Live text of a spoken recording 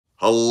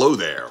Hello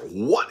there.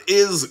 What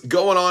is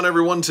going on,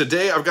 everyone?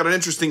 Today I've got an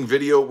interesting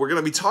video. We're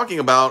going to be talking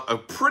about a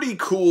pretty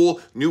cool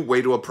new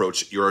way to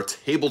approach your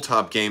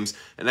tabletop games,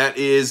 and that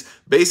is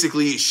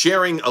basically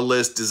sharing a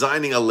list,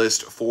 designing a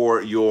list for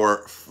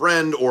your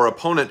friend or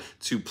opponent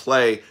to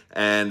play,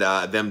 and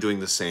them doing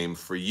the same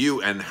for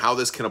you, and how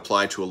this can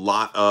apply to a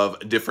lot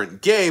of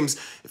different games.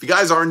 If you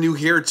guys are new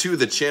here to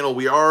the channel,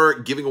 we are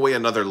giving away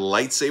another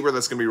lightsaber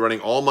that's going to be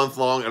running all month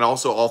long and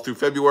also all through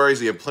February,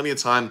 so you have plenty of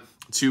time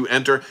to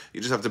enter. You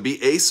just have to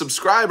be a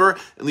subscriber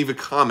and leave a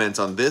comment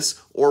on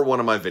this or one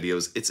of my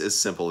videos. It's as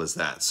simple as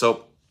that.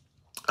 So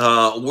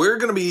we're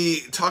going to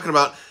be talking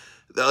about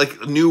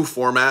like new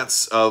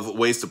formats of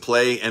ways to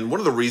play, and one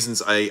of the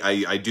reasons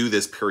I do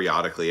this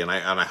periodically, and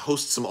I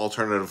host some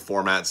alternative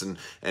formats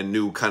and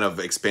new kind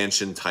of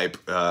expansion type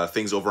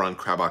things over on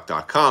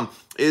Crabbok.com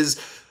is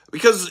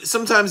because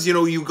sometimes, you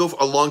know, you go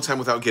a long time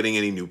without getting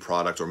any new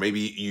product, or maybe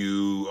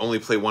you only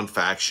play one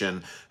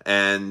faction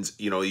and,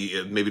 you know,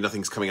 maybe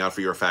nothing's coming out for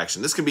your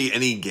faction. This can be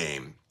any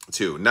game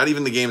too, not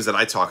even the games that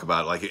I talk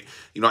about. Like,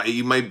 you know,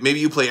 maybe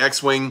you play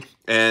X-Wing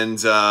and,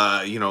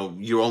 you know,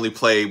 you only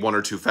play one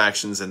or two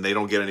factions and they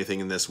don't get anything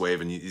in this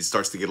wave, and it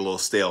starts to get a little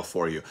stale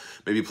for you.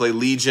 Maybe you play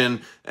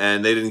Legion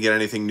and they didn't get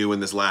anything new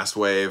in this last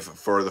wave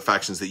for the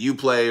factions that you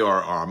play,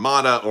 or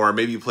Armada, or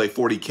maybe you play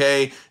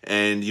 40K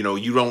and, you know,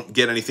 you don't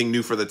get anything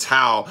new for the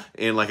Tau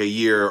in like a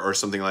year or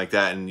something like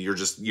that, and you're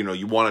just, you know,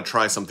 you want to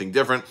try something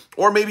different,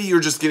 or maybe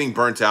you're just getting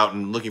burnt out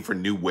and looking for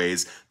new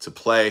ways to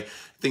play,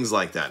 things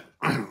like that.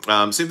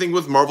 Same thing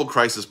with Marvel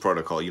Crisis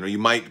Protocol. You know, you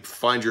might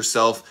find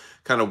yourself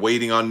kind of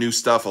waiting on new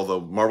stuff,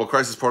 although Marvel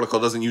Crisis Protocol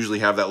doesn't usually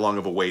have that long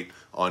of a wait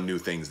on new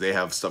things. They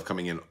have stuff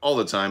coming in all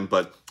the time,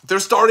 but they're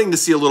starting to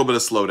see a little bit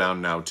of slowdown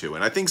now too.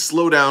 And I think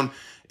slowdown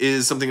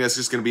is something that's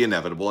just going to be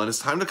inevitable, and it's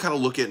time to kind of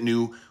look at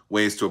new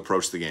ways to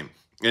approach the game.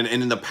 And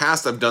in the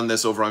past, I've done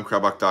this over on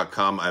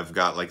Crabbok.com. I've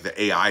got like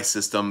the AI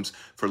systems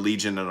for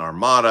Legion and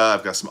Armada.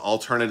 I've got some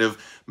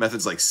alternative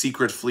methods like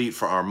Secret Fleet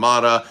for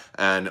Armada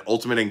and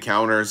Ultimate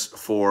Encounters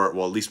for,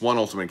 well, at least one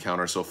Ultimate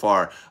Encounter so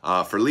far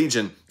for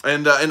Legion.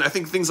 And I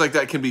think things like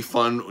that can be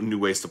fun, new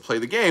ways to play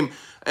the game.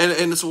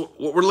 And so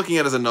what we're looking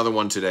at is another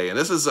one today. And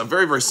this is a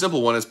very, very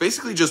simple one. It's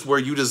basically just where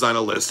you design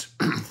a list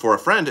for a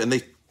friend, and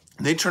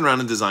they turn around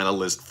and design a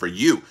list for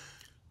you.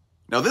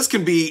 Now, this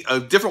can be a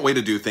different way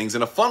to do things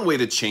and a fun way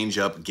to change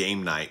up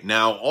game night.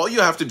 Now, all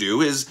you have to do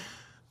is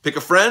pick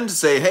a friend,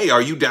 say, hey,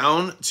 are you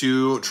down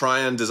to try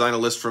and design a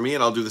list for me,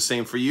 and I'll do the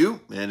same for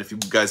you? And if you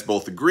guys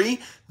both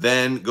agree,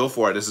 then go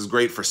for it. This is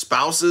great for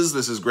spouses.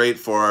 This is great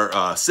for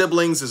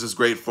siblings. This is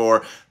great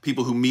for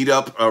people who meet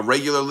up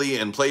regularly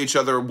and play each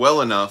other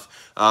well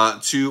enough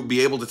to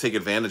be able to take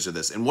advantage of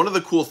this. And one of the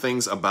cool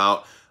things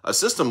about a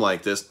system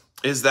like this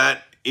is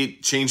that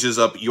it changes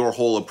up your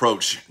whole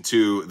approach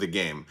to the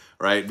game,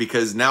 right?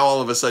 Because now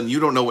all of a sudden you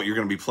don't know what you're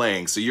going to be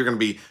playing, so you're going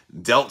to be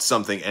dealt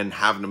something and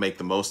having to make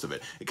the most of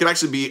it. It could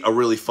actually be a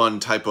really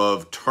fun type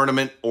of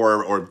tournament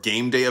or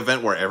game day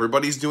event where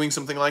everybody's doing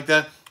something like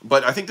that.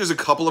 But I think there's a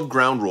couple of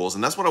ground rules,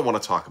 and that's what I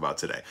want to talk about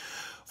today.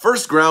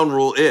 First ground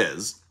rule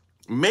is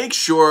make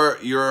sure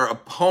your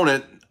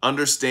opponent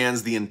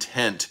understands the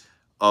intent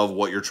of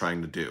what you're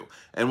trying to do.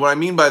 And what I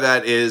mean by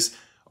that is,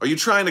 are you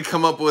trying to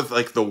come up with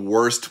like the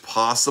worst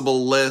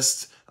possible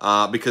list?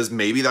 Because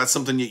maybe that's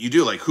something that you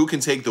do. Like, who can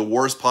take the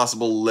worst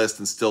possible list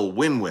and still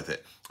win with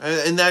it?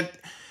 And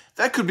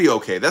that could be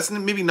okay. That's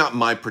maybe not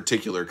my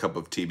particular cup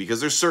of tea,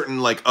 because there's certain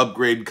like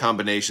upgrade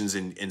combinations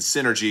and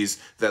synergies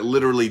that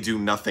literally do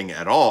nothing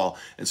at all.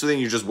 And so then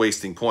you're just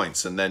wasting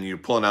points, and then you're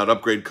pulling out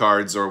upgrade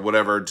cards or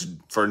whatever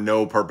for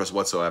no purpose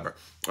whatsoever.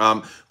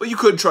 But you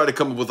could try to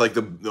come up with like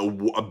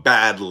a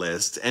bad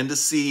list and to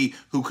see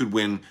who could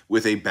win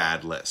with a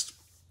bad list.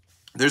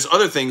 There's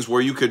other things where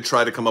you could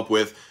try to come up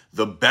with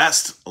the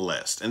best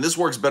list. And this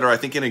works better, I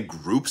think, in a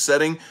group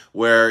setting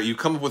where you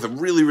come up with a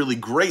really, really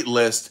great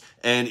list.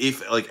 And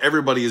if like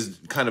everybody is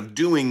kind of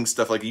doing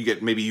stuff, like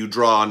maybe you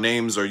draw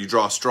names or you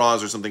draw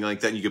straws or something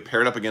like that, and you get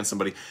paired up against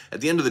somebody. At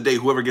the end of the day,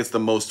 whoever gets the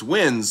most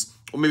wins,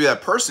 well, maybe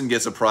that person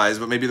gets a prize,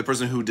 but maybe the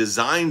person who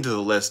designed the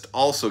list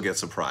also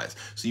gets a prize.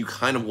 So you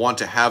kind of want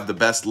to have the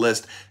best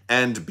list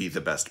and be the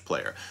best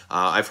player.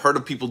 I've heard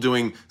of people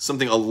doing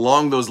something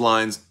along those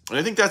lines, and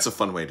I think that's a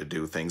fun way to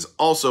do things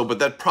also, but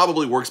that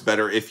probably works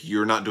better if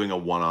you're not doing a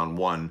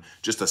one-on-one,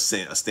 just a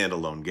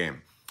standalone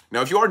game.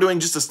 Now, if you are doing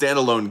just a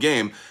standalone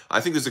game, I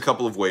think there's a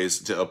couple of ways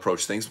to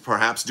approach things.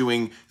 Perhaps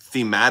doing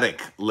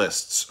thematic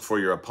lists for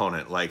your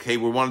opponent. Like, hey,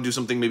 we want to do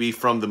something maybe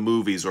from the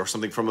movies, or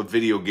something from a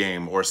video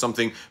game, or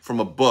something from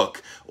a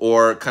book,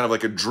 or kind of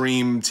like a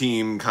dream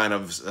team kind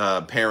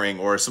of pairing,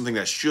 or something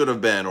that should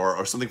have been,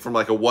 or something from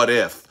like a what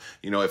if.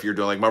 You know, if you're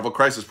doing like Marvel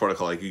Crisis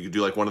Protocol, like you could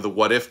do like one of the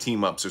what if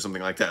team ups or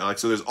something like that. Like,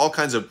 so there's all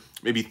kinds of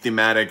maybe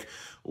thematic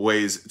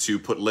ways to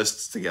put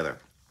lists together.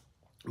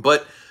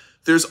 But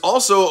there's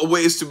also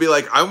ways to be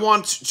like, I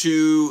want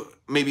to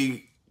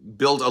maybe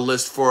build a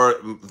list for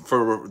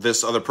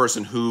this other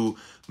person who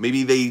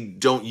maybe they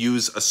don't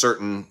use a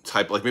certain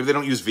type, like maybe they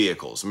don't use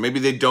vehicles. Maybe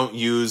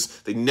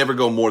they never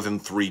go more than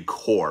 3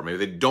 core. Maybe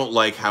they don't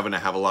like having to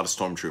have a lot of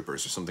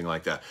stormtroopers or something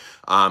like that.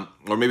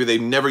 Or maybe they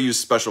never use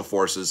special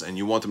forces and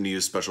you want them to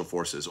use special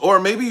forces. Or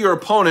maybe your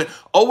opponent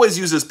always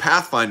uses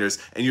Pathfinders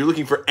and you're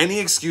looking for any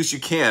excuse you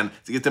can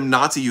to get them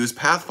not to use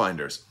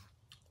Pathfinders.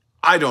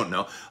 I don't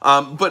know,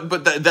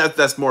 but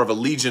that's more of a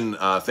Legion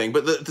thing.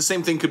 But the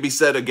same thing could be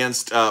said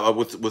against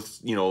with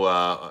you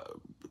know,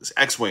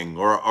 X-Wing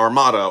or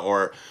Armada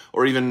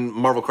or even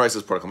Marvel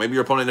Crisis Protocol. Maybe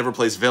your opponent never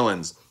plays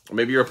villains, or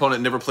maybe your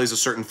opponent never plays a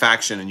certain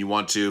faction, and you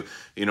want to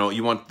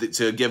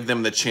give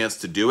them the chance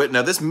to do it.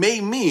 Now, this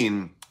may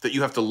mean that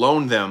you have to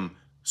loan them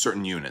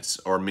certain units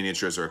or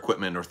miniatures or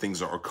equipment or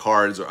things or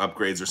cards or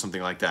upgrades or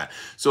something like that.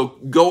 So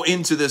go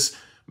into this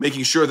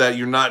making sure that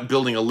you're not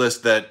building a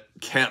list that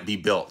can't be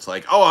built.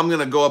 Like, oh, I'm going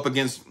to go up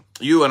against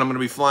you and I'm going to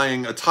be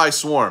flying a TIE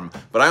Swarm,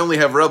 but I only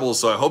have Rebels,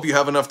 so I hope you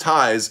have enough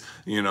TIEs,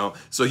 you know.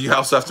 So you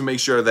also have to make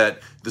sure that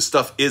the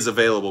stuff is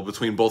available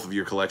between both of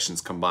your collections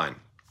combined.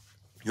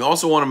 You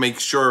also want to make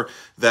sure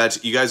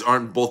that you guys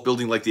aren't both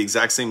building like the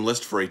exact same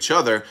list for each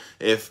other.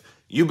 If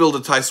you build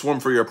a TIE Swarm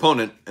for your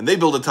opponent and they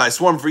build a TIE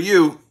Swarm for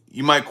you,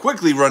 you might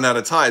quickly run out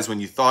of TIEs when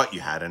you thought you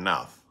had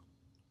enough.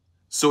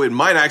 So it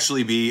might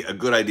actually be a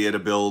good idea to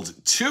build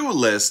 2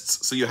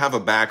 lists so you have a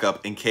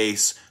backup in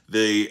case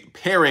the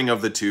pairing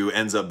of the 2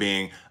 ends up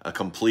being a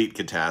complete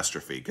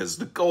catastrophe, because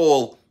the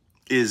goal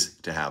is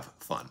to have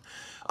fun.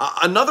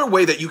 Another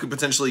way that you could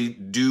potentially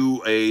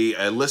do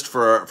a list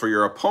for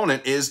your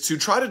opponent is to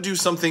try to do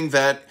something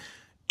that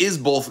is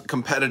both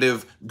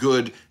competitive,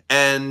 good,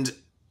 and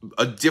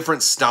a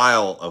different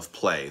style of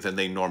play than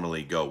they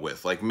normally go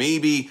with. Like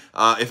maybe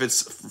if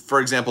it's,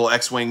 for example,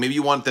 X-Wing, maybe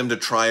you want them to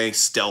try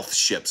stealth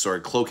ships or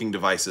cloaking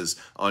devices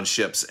on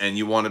ships, and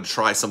you want to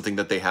try something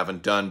that they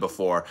haven't done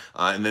before,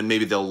 and then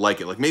maybe they'll like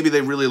it. Like maybe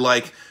they really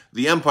like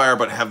the Empire,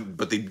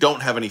 but they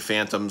don't have any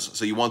Phantoms,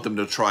 so you want them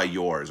to try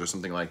yours or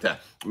something like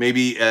that.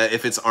 Maybe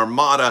if it's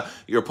Armada,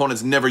 your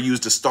opponent's never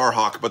used a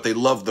Starhawk, but they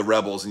love the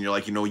Rebels, and you're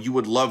like, you know, you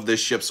would love this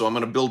ship, so I'm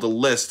going to build a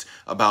list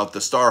about the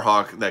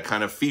Starhawk that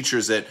kind of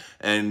features it,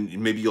 and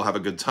maybe you'll have a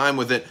good time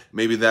with it.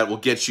 Maybe that will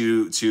get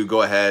you to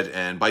go ahead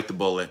and bite the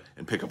bullet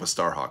and pick up a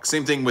Starhawk.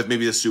 Same thing with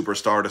maybe the Super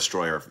Star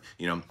Destroyer,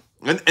 you know.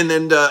 And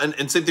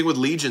same thing with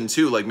Legion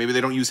too. Like maybe they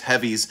don't use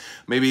heavies.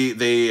 Maybe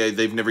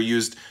they've never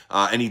used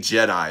any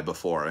Jedi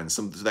before, and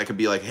that could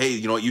be like, hey,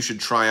 you know what? You should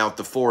try out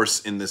the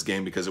Force in this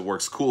game because it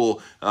works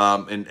cool.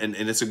 And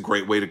it's a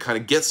great way to kind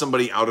of get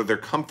somebody out of their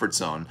comfort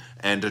zone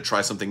and to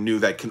try something new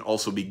that can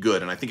also be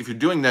good. And I think if you're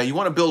doing that, you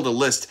want to build a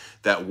list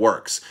that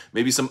works.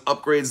 Maybe some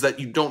upgrades that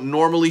you don't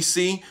normally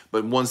see,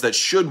 but ones that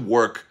should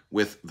work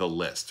with the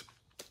list.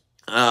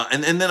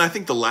 And then I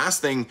think the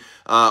last thing,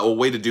 a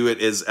way to do it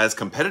is as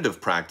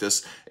competitive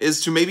practice, is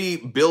to maybe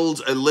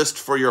build a list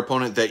for your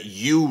opponent that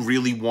you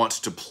really want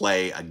to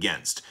play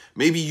against.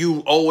 Maybe you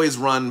always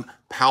run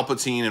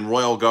Palpatine and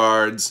Royal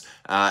Guards,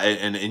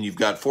 and you've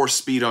got Force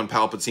Speed on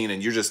Palpatine,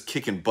 and you're just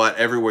kicking butt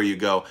everywhere you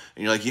go.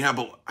 And you're like, yeah,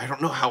 but I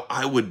don't know how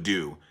I would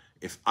do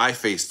if I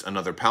faced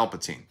another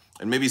Palpatine.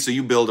 And maybe so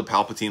you build a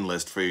Palpatine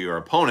list for your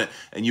opponent,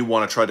 and you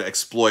want to try to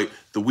exploit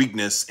the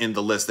weakness in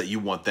the list that you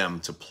want them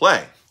to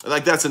play.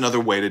 Like that's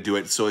another way to do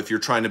it. So if you're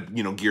trying to,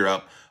 you know, gear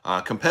up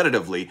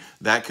competitively,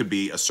 that could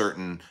be a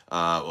certain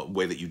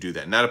way that you do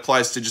that. And that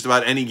applies to just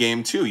about any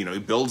game too. You know,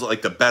 you build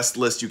like the best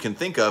list you can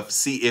think of,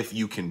 see if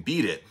you can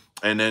beat it,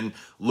 and then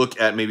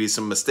look at maybe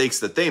some mistakes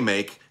that they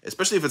make,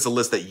 especially if it's a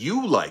list that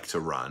you like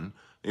to run.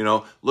 You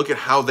know, look at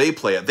how they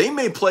play it. They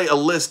may play a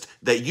list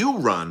that you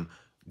run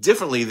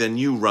differently than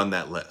you run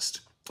that list.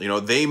 You know,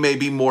 they may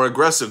be more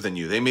aggressive than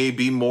you. They may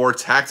be more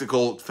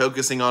tactical,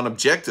 focusing on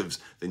objectives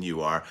than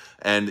you are.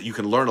 And you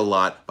can learn a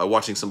lot by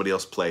watching somebody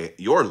else play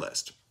your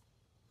list.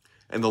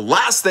 And the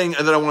last thing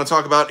that I want to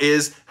talk about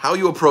is how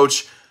you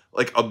approach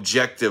like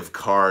objective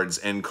cards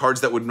and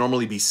cards that would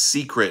normally be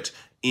secret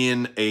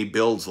in a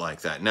build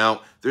like that.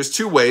 Now, there's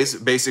 2 ways.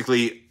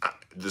 Basically,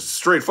 just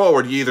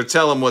straightforward. You either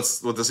tell them what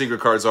the secret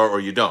cards are or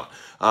you don't.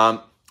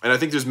 And I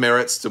think there's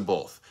merits to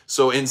both.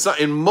 So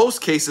in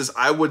most cases,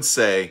 I would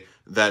say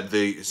that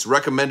the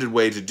recommended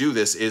way to do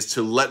this is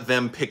to let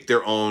them pick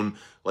their own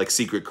like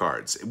secret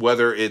cards.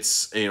 Whether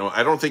it's, you know,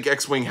 I don't think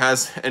X-Wing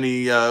has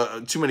any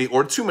too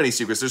many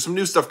secrets. There's some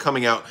new stuff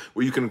coming out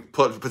where you can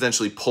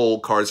potentially pull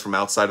cards from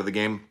outside of the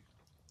game,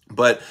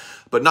 but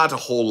not a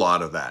whole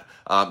lot of that.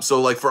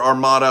 So like for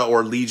Armada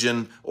or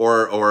Legion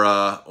or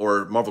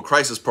Marvel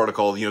Crisis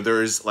Protocol, you know,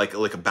 there is like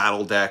a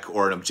battle deck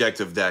or an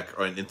objective deck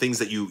and things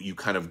that you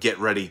kind of get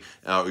ready,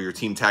 or your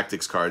team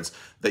tactics cards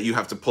that you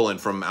have to pull in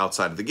from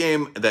outside of the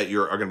game that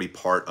are going to be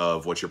part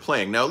of what you're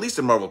playing. Now, at least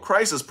in Marvel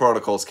Crisis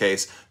Protocol's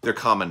case, they're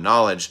common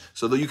knowledge,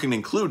 so that you can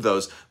include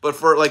those. But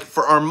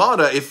for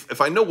Armada,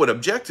 if I know what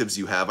objectives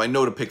you have, I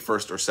know to pick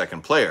first or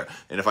second player.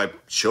 And if I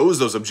chose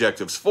those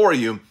objectives for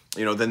you,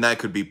 you know, then that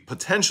could be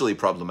potentially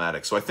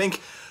problematic. So I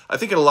think I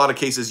think in a lot of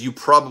cases, you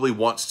probably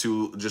want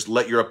to just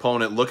let your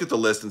opponent look at the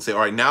list and say, all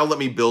right, now let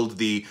me build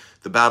the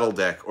battle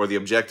deck or the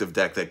objective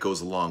deck that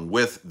goes along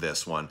with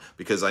this one,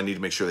 because I need to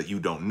make sure that you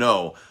don't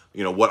know,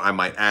 what I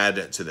might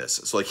add to this.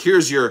 So like,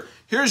 here's your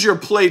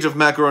plate of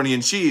macaroni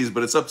and cheese,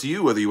 but it's up to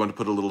you whether you want to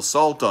put a little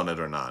salt on it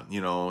or not.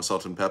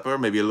 Salt and pepper,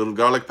 maybe a little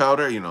garlic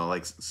powder,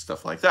 like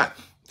stuff like that.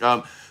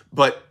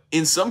 But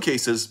in some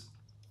cases,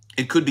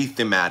 it could be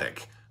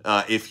thematic.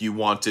 If you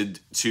wanted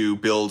to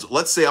build,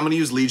 let's say, I'm going to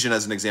use Legion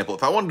as an example.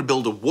 If I wanted to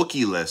build a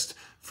Wookiee list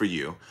for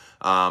you,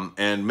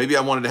 and maybe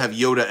I wanted to have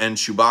Yoda and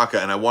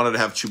Chewbacca, and I wanted to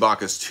have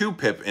Chewbacca's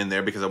 2-pip in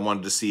there because I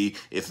wanted to see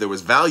if there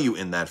was value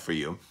in that for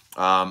you.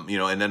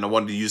 And then I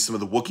wanted to use some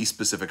of the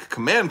Wookiee-specific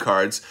command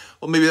cards.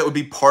 Well, maybe that would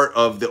be part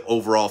of the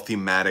overall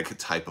thematic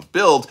type of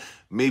build.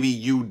 Maybe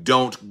you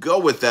don't go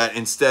with that.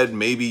 Instead,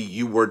 maybe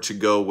you were to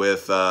go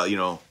with,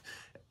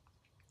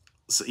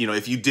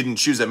 if you didn't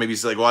choose that, maybe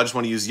it's like, well, I just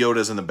want to use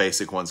Yodas and the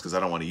basic ones because I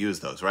don't want to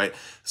use those, right?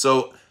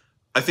 So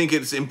I think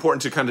it's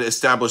important to kind of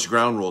establish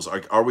ground rules.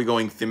 Are we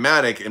going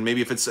thematic? And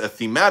maybe if it's a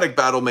thematic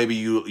battle, maybe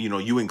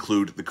you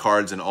include the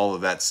cards and all of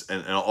that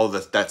and all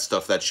of that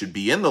stuff that should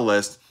be in the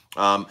list.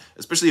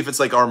 Especially if it's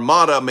like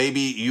Armada,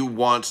 maybe you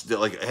want to,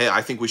 like, hey,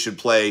 I think we should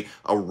play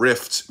a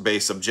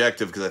Rift-based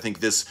objective because I think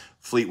this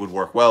fleet would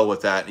work well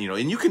with that.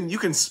 And you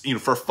can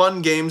for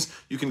fun games,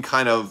 you can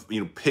kind of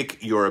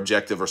pick your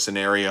objective or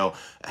scenario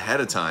ahead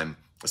of time,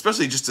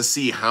 especially just to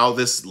see how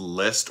this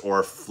list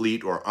or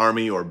fleet or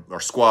army or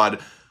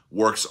squad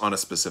works on a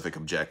specific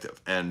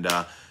objective. And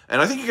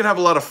I think you can have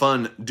a lot of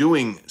fun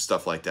doing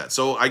stuff like that.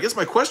 So I guess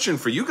my question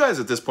for you guys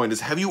at this point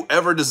is, have you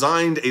ever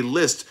designed a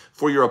list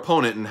for your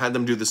opponent and had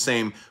them do the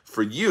same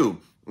for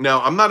you?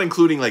 Now, I'm not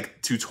including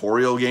like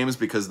tutorial games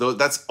because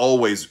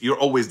you're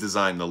always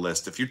designing the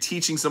list. If you're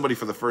teaching somebody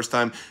for the first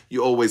time,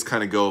 you always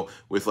kind of go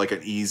with like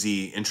an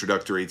easy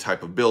introductory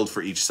type of build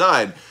for each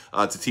side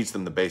to teach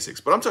them the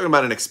basics. But I'm talking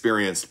about an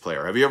experienced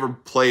player. Have you ever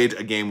played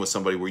a game with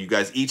somebody where you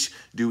guys each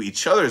do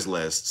each other's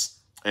lists?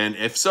 And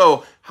if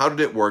so, how did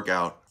it work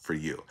out for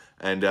you?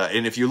 And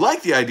if you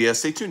like the idea,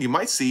 stay tuned. You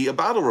might see a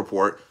battle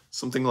report,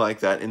 something like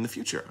that in the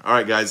future. All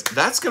right, guys,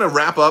 that's going to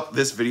wrap up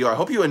this video. I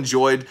hope you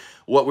enjoyed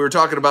what we were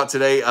talking about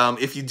today.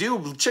 If you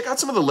do, check out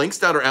some of the links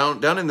that are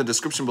down in the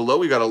description below.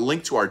 We got a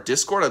link to our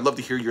Discord. I'd love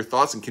to hear your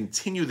thoughts and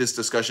continue this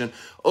discussion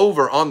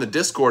over on the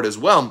Discord as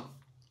well.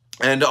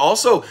 And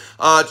also,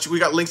 we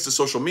got links to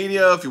social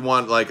media. If you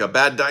want like a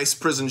Bad Dice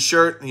Prison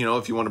shirt,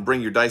 if you want to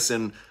bring your dice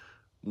in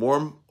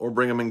warm or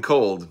bring them in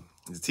cold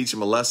to teach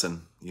them a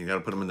lesson, you got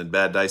to put them in the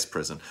Bad Dice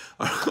Prison.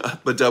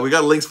 But we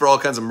got links for all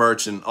kinds of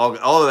merch and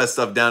all of that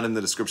stuff down in the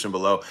description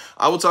below.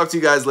 I will talk to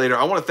you guys later.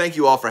 I want to thank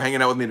you all for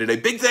hanging out with me today.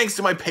 Big thanks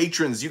to my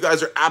patrons. You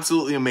guys are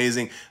absolutely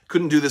amazing.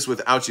 Couldn't do this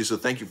without you, so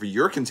thank you for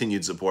your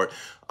continued support.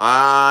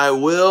 I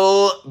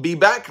will be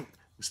back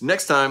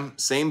next time.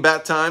 Same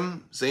bat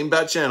time, same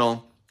bat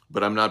channel,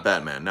 but I'm not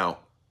Batman. Now,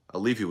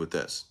 I'll leave you with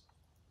this.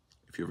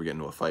 If you ever get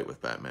into a fight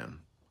with Batman,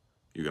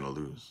 you're going to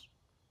lose.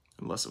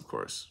 Unless, of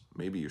course,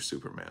 maybe you're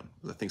Superman.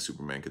 I think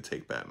Superman could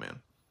take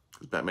Batman.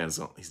 Because Batman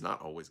he's not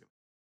always going to.